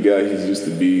 3-and-D guy he used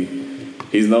to be.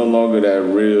 He's no longer that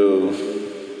real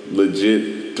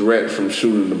legit threat from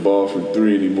shooting the ball from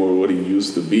 3 anymore, what he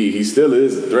used to be. He still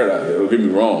is a threat out there, don't get me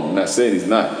wrong. I'm not saying he's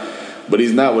not. But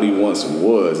he's not what he once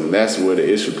was, and that's where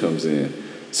the issue comes in.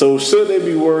 So should they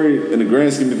be worried? In the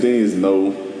grand scheme of things,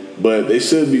 no. But they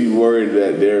should be worried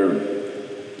that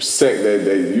that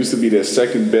they used to be their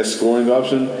second best scoring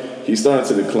option. He's starting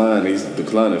to decline. He's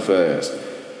declining fast.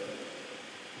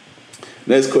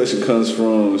 Next question comes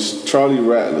from Charlie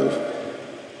Ratliff.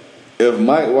 If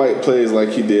Mike White plays like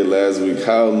he did last week,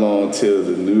 how long till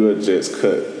the New York Jets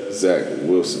cut Zach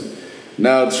Wilson?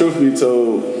 Now, truth be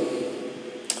told,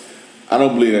 I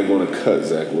don't believe they're going to cut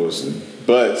Zach Wilson.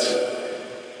 But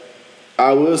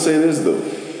I will say this, though.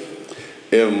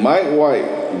 If Mike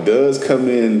White does come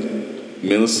in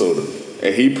Minnesota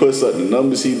and he puts up the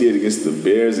numbers he did against the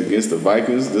Bears, against the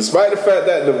Vikings, despite the fact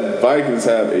that the Vikings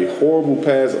have a horrible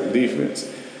pass defense,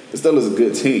 it still is a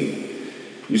good team.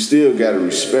 You still got to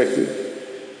respect it.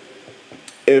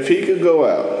 If he could go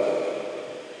out,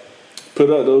 put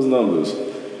up those numbers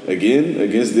again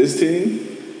against this team,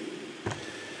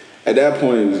 at that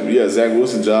point, yeah, Zach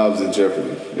Wilson's job's in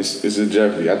jeopardy. It's in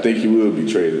jeopardy. I think he will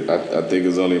be traded. I think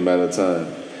it's only a matter of time.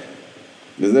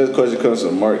 This next question comes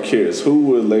from Mark Kears. Who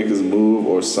would Lakers move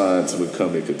or sign to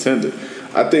become a contender?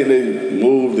 I think they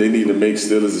move they need to make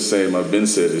still is the same I've been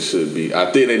said it should be.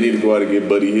 I think they need to go out and get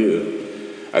Buddy Hield.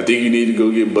 I think you need to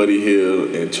go get Buddy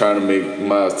Hield and try to make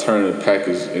Miles Turner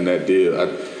package in that deal.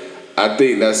 I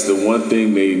think that's the one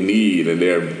thing they need, and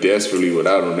they're desperately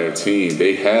without on their team.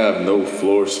 They have no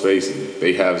floor spacing.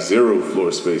 They have zero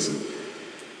floor spacing.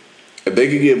 If they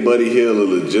could get Buddy Hield a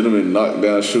legitimate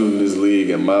knockdown shooter in this league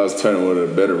and Miles Turner one of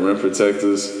the better rim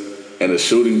protectors and a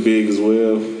shooting big as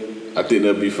well, I think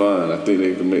they'll be fine. I think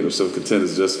they can make themselves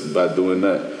contenders just by doing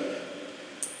that.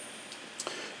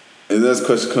 And the next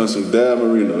question comes from Dad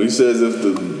Marino. He says, if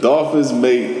the Dolphins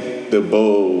make the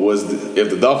bowl, if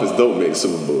the Dolphins don't make the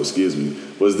Super Bowl,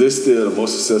 was this still the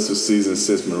most successful season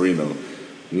since Marino?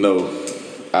 No.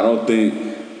 I don't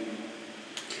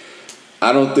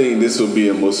think this will be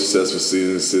a most successful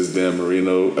season since Dan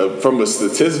Marino. From a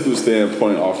statistical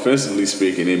standpoint, offensively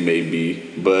speaking, it may be.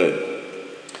 But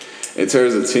in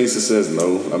terms of team success,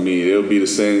 no. I mean, it'll be the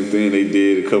same thing they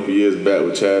did a couple years back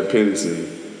with Chad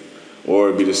Pennington. Or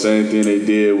it'd be the same thing they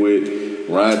did with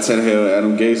Ryan Tannehill and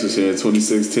Adam Gase was here in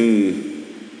 2016.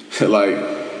 Like,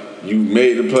 you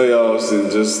made the playoffs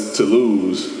and just to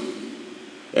lose.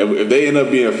 And if they end up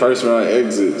being first-round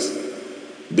exits,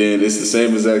 then it's the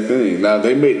same exact thing. Now, if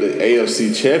they make the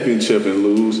AFC Championship and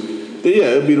lose, then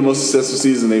yeah, it'll be the most successful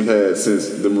season they've had since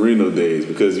the Marino days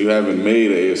because you haven't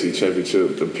made an AFC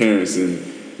Championship appearance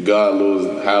in God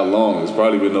knows how long. It's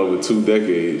probably been over 2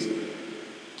 decades.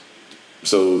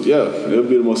 So, yeah, it'll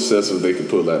be the most successful if they can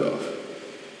pull that off.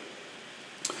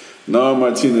 Nara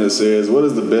Martinez says, what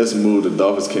is the best move the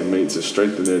Dolphins can make to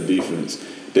strengthen their defense?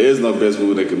 There is no best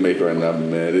move they can make right now,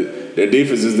 man. Their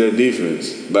defense is their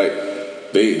defense. Like,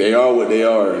 they are what they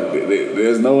are.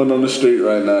 There's no one on the street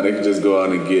right now they can just go out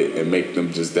and get and make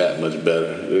them just that much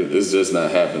better. It's just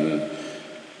not happening.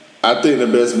 I think the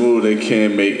best move they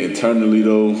can make internally,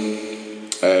 though,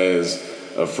 as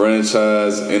a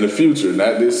franchise in the future,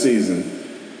 not this season,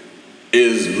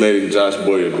 is letting Josh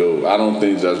Boyer go. I don't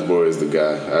think Josh Boyer is the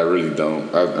guy. I really don't.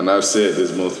 And I've said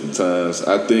this multiple times.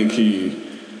 I think his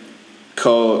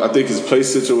play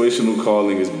situational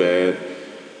calling is bad.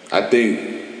 I think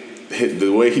the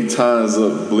way he times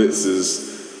up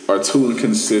blitzes are too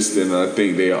inconsistent. And I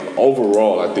think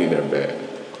I think they're bad.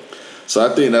 So I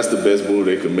think that's the best move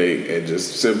they can make and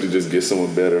just simply just get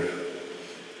someone better.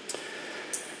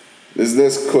 This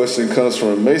next question comes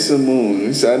from Mason Moon.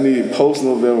 He said, I need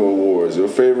post-November awards. Your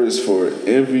favorites for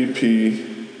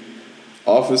MVP,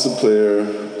 offensive player,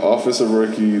 offensive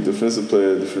rookie, defensive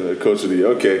player, coach of the year.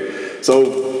 Okay, so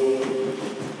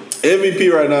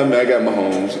MVP right now, man, I got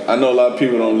Mahomes. I know a lot of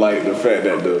people don't like the fact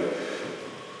that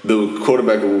the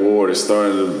quarterback award is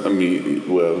starting to, the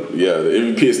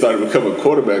MVP is starting to become a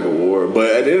quarterback award.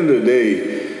 But at the end of the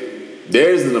day,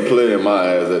 there isn't a player in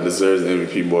my eyes that deserves the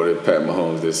MVP more than Pat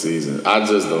Mahomes this season. I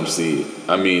just don't see it.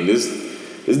 I mean, this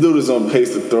dude is on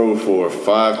pace to throw for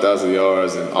 5,000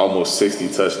 yards and almost 60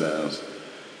 touchdowns.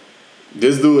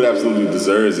 This dude absolutely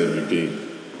deserves MVP.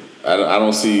 I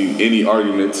don't see any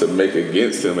argument to make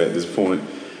against him at this point.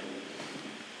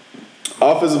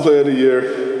 Offensive player of the year.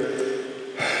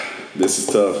 This is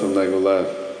tough, I'm not gonna lie.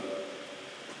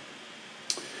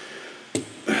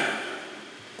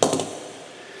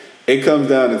 It comes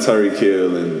down to Tyreek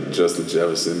Hill and Justin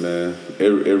Jefferson, man. It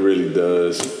really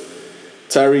does.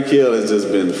 Tyreek Hill has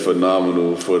just been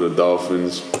phenomenal for the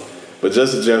Dolphins, but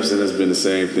Justin Jefferson has been the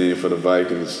same thing for the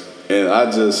Vikings. And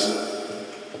I just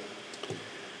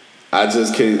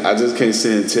can't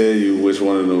sit and tell you which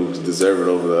one of them deserve it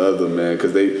over the other, man,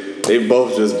 because they've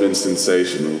both just been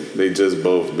sensational. They just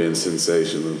both been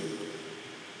sensational.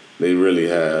 They really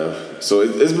have. So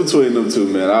it's between them two,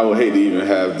 man. I would hate to even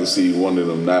have to see one of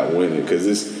them not win it because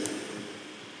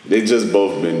they just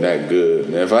both been that good.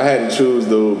 Now, if I had to choose,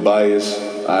 though, bias,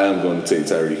 I am going to take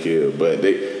Tyreek Hill. But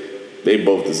they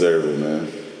both deserve it,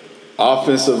 man.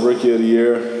 Offensive Rookie of the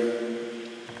Year.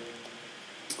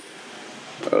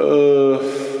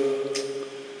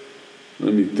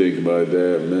 Let me think about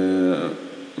that, man.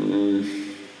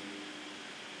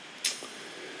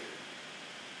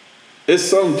 It's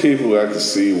some people I could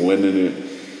see winning it.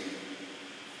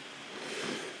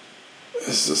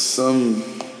 It's just some.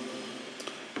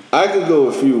 I could go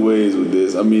a few ways with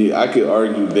this. I mean, I could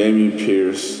argue Dameon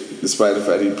Pierce, despite the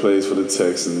fact he plays for the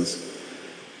Texans.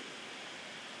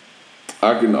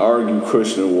 I can argue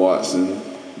Christian Watson,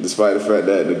 despite the fact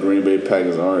that the Green Bay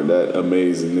Packers aren't that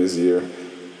amazing this year.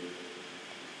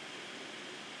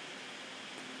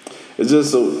 It's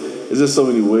just so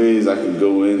many ways I can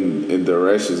go in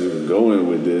directions you can go in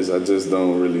with this. I just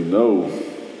don't really know.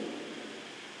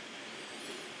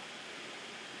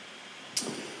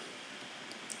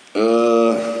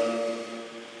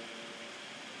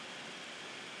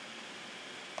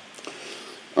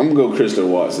 I'm going to go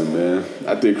Christian Watson, man.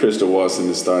 I think Christian Watson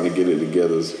is starting to get it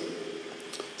together.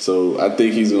 So I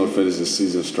think he's going to finish the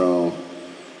season strong.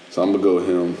 So I'm going to go with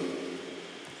him.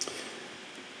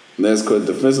 Next question,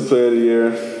 Defensive Player of the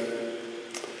Year.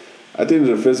 I think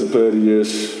the Defensive Player of the Year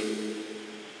is...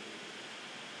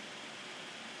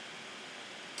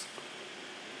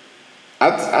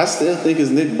 I still think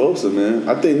it's Nick Bosa, man.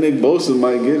 I think Nick Bosa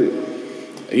might get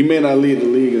it. He may not lead the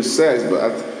league in sacks, but I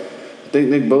think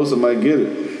Nick Bosa might get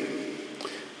it.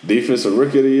 Defensive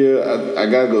Rookie of the Year, I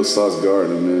got to go Sauce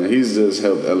Gardner, man. He's just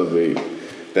helped elevate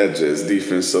that Jets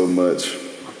defense so much.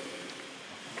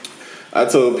 I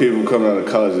told people coming out of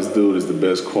college, this dude is the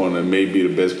best corner and may be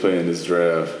the best player in this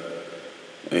draft.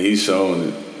 And he's shown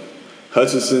it.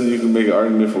 Hutchinson, you can make an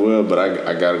argument for well, but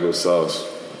I got to go Sauce.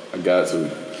 I got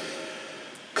to.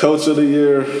 Coach of the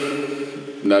Year.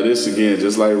 Now this again,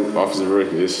 just like offensive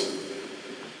rookie, it's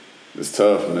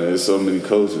tough, man. There's so many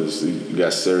coaches. You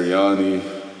got Sirianni,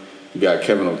 you got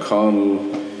Kevin O'Connell,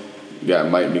 you got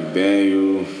Mike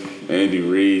McDaniel, Andy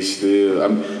Reid still.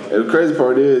 And the crazy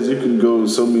part is you can go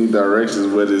so many directions,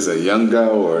 whether it's a young guy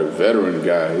or a veteran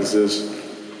guy. It's just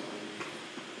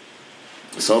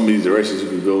so many directions you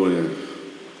can go in.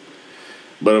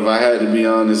 But if I had to be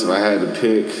honest, if I had to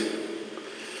pick,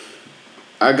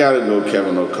 I gotta go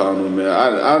Kevin O'Connell, man.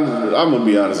 I'm gonna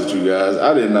be honest with you guys.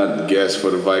 I did not guess for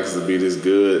the Vikings to be this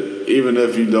good, even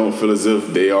if you don't feel as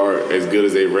if they are as good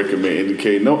as they record may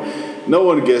indicate. No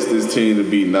one guessed this team to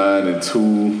be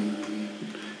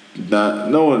 9-2.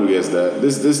 No one guessed that.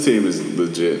 This team is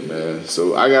legit, man.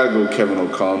 So I gotta go Kevin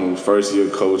O'Connell, first year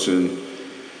coaching,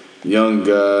 young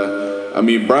guy. I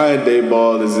mean, Brian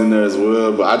Daboll is in there as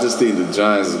well, but I just think the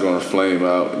Giants is gonna flame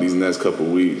out these next couple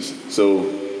weeks.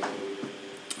 So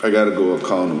I gotta go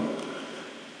O'Connell.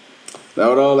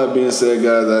 Now, with all that being said,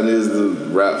 guys, that is the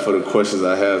wrap for the questions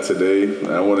I have today. And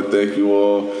I want to thank you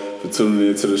all for tuning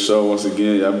in to the show once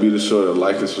again. Y'all be sure to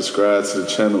like and subscribe to the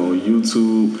channel on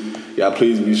YouTube. Y'all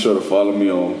please be sure to follow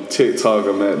me on TikTok.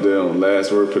 I'm at there on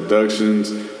Last Word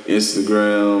Productions,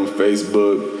 Instagram,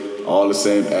 Facebook, all the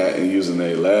same at and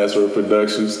username Last Word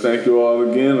Productions. Thank you all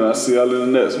again, and I'll see y'all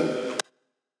in the next one.